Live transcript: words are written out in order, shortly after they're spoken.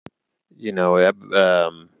You know, ep-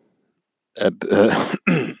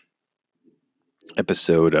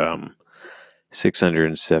 episode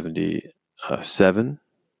 677.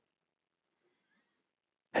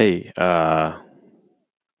 Hey,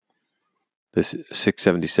 this is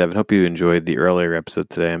 677. Hope you enjoyed the earlier episode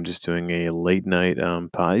today. I'm just doing a late night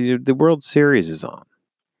the World Series is on.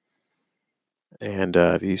 And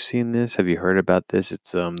have you seen this? Have you heard about this?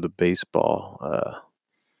 It's the baseball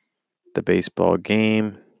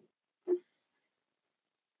game.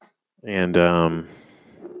 And I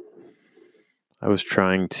was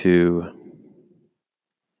trying to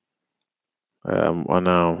well,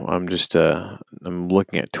 no, I'm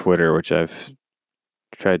looking at Twitter, which I've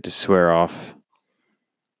tried to swear off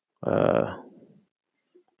uh,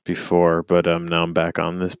 before, but now I'm back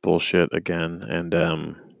on this bullshit again, and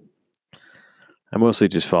I mostly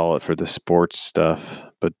just follow it for the sports stuff.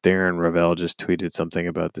 But Darren Ravel just tweeted something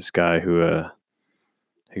about this guy who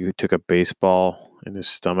took a baseball in his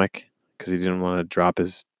stomach because he didn't want to drop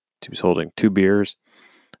his. He was holding two beers,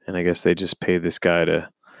 and I guess they just paid this guy to.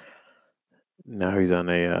 Now he's on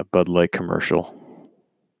a Bud Light commercial,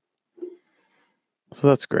 so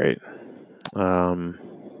that's great. Um,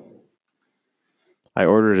 I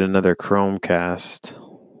ordered another Chromecast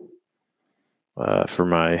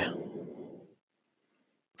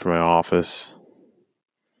for my office,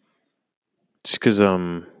 just because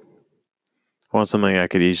I want something I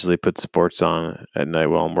could easily put sports on at night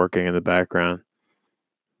while I'm working in the background,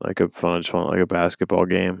 like a fun. I just want like a basketball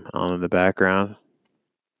game on in the background,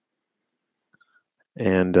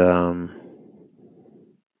 and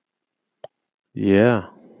yeah,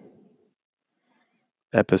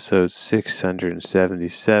 episode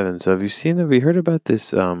 677. So have you heard about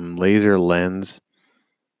this laser lens?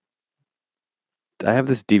 I have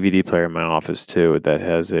this DVD player in my office too that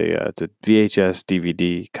has it's a VHS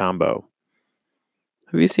DVD combo.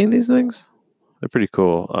 Have you seen these things? They're pretty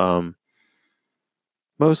cool.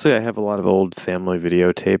 Mostly I have a lot of old family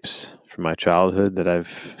videotapes from my childhood that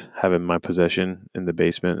have in my possession in the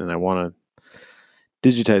basement, and I want to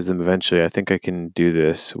digitize them eventually. I think I can do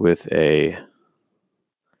this with a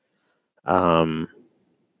um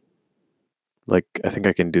I think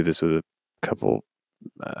I can do this with a couple.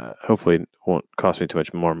 Hopefully, it won't cost me too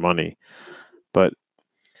much more money. But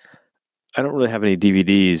I don't really have any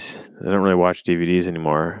DVDs. I don't really watch DVDs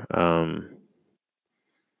anymore.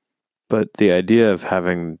 But the idea of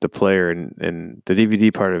having the player and the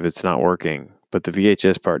DVD part of it's not working, but the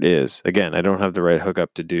VHS part is. Again, I don't have the right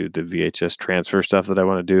hookup to do the VHS transfer stuff that I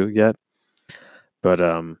want to do yet. But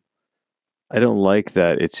I don't like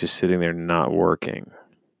that it's just sitting there not working.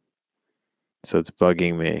 So it's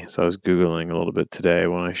bugging me. So I was Googling a little bit today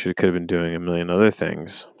when I could have been doing a million other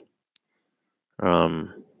things.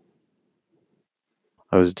 Um,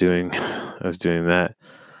 I was doing I was doing that.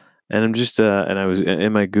 And I'm just and I was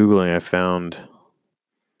in my Googling I found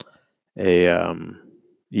a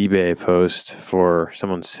eBay post for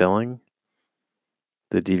someone selling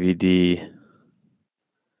the DVD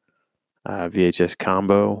VHS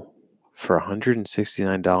combo for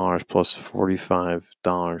 $169 plus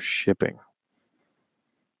 $45 shipping,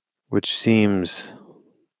 which seems.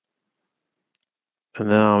 And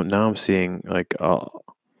now I'm seeing like a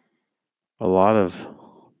lot of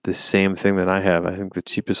the same thing that I have. I think the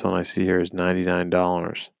cheapest one I see here is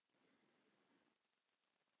 $99.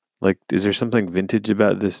 Like, is there something vintage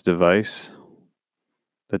about this device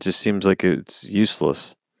that just seems like it's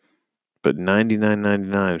useless? But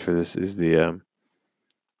 $99.99 for this is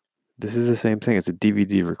the same thing. It's a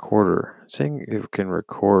DVD recorder. It's saying it can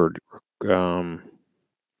um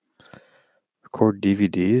record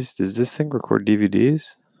DVDs. Does this thing record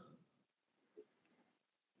DVDs?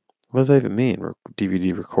 What does that even mean?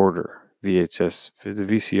 DVD recorder. VHS. The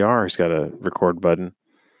VCR has got a record button.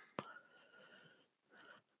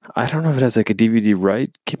 I don't know if it has like a DVD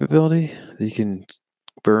write capability that you can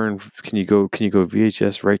burn. Can you go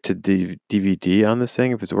VHS right to DVD on this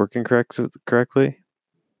thing if it's working correctly?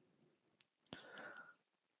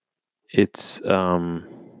 It's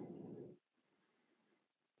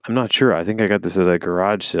I'm not sure. I think I got this at a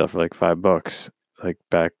garage sale for like $5, like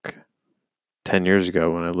back 10 years ago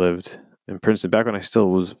when I lived in Princeton. Back when I still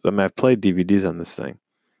was. I mean, I've played DVDs on this thing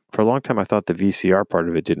for a long time. I thought the VCR part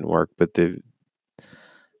of it didn't work, but the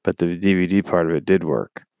DVD part of it did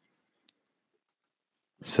work.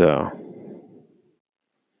 So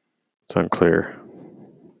it's unclear.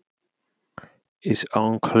 It's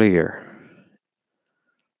unclear.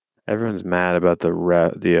 Everyone's mad about the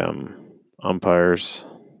umpires.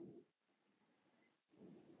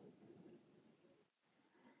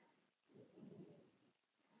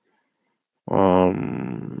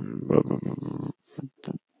 Um,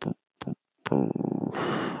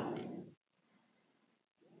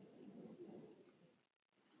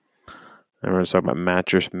 Everyone's talking about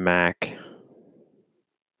Mattress Mac.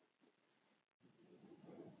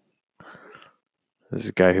 This is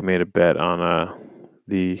a guy who made a bet on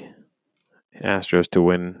the Astros to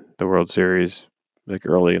win the World Series like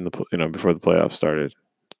early in the before the playoffs started.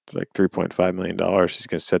 Like $3.5 million. He's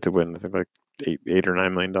going to set to win. I think like $8 or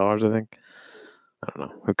 $9 million. I think. I don't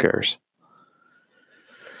know. Who cares?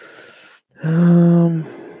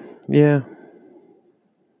 Yeah.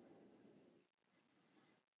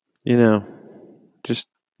 Just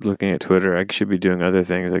looking at Twitter, I should be doing other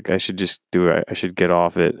things. Like I should just I should get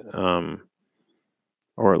off it, or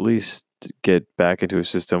at least get back into a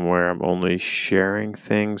system where I'm only sharing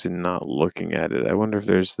things and not looking at it. I wonder if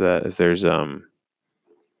there's like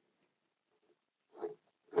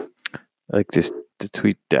the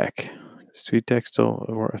tweet deck. Is tweet deck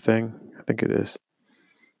still a thing? I think it is.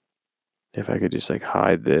 If I could just like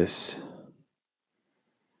hide this.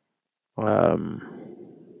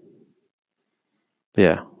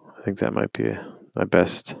 Yeah, I think that might be my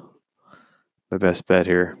best bet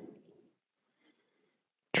here.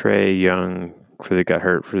 Trey Young got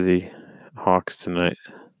hurt for the Hawks tonight.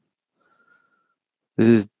 This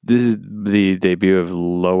is the debut of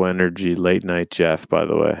Low Energy Late Night Jeff, by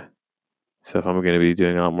the way. So if I'm going to be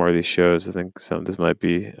doing a lot more of these shows, I think I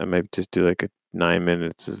might just do like 9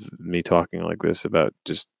 minutes of me talking like this about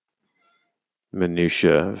just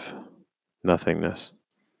minutia of nothingness.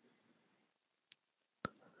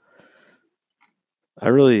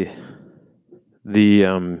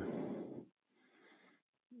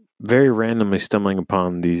 Very randomly stumbling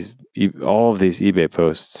upon all of these eBay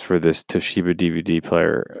posts for this Toshiba DVD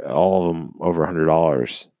player, all of them over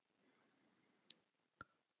 $100,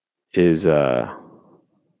 is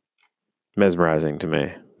mesmerizing to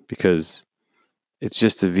me because it's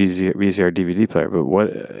just a VCR DVD player. But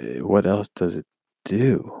what else does it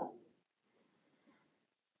do?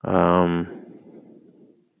 I'm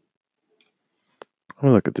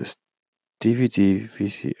gonna look at this DVD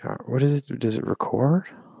VCR. What is it? Does it record?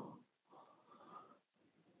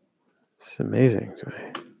 It's amazing to me.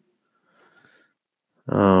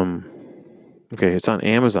 Okay, it's on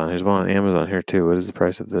Amazon. There's one on Amazon here too. What is the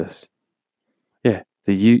price of this? Yeah,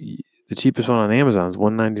 the cheapest one on Amazon is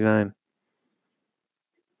 $199.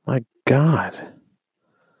 My God.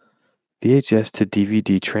 VHS to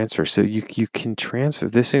DVD transfer. So you can transfer.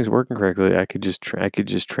 If this thing's working correctly, I could just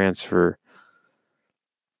transfer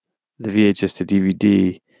the VHS to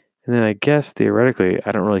DVD, and then I guess theoretically,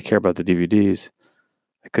 I don't really care about the DVDs.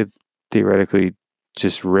 I could theoretically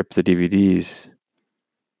just rip the DVDs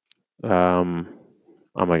on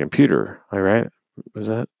my computer. All right, does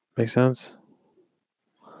that make sense?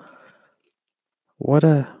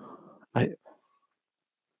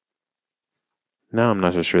 Now I'm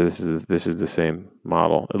not so sure this is the same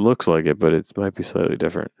model. It looks like it, but it might be slightly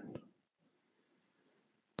different.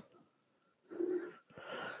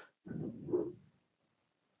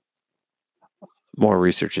 More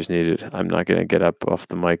research is needed. I'm not going to get up off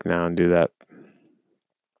the mic now and do that.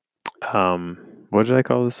 What did I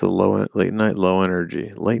call this? Late night low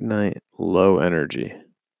energy. Late night low energy.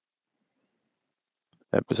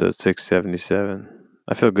 Episode 677.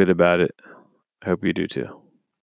 I feel good about it. I hope you do too.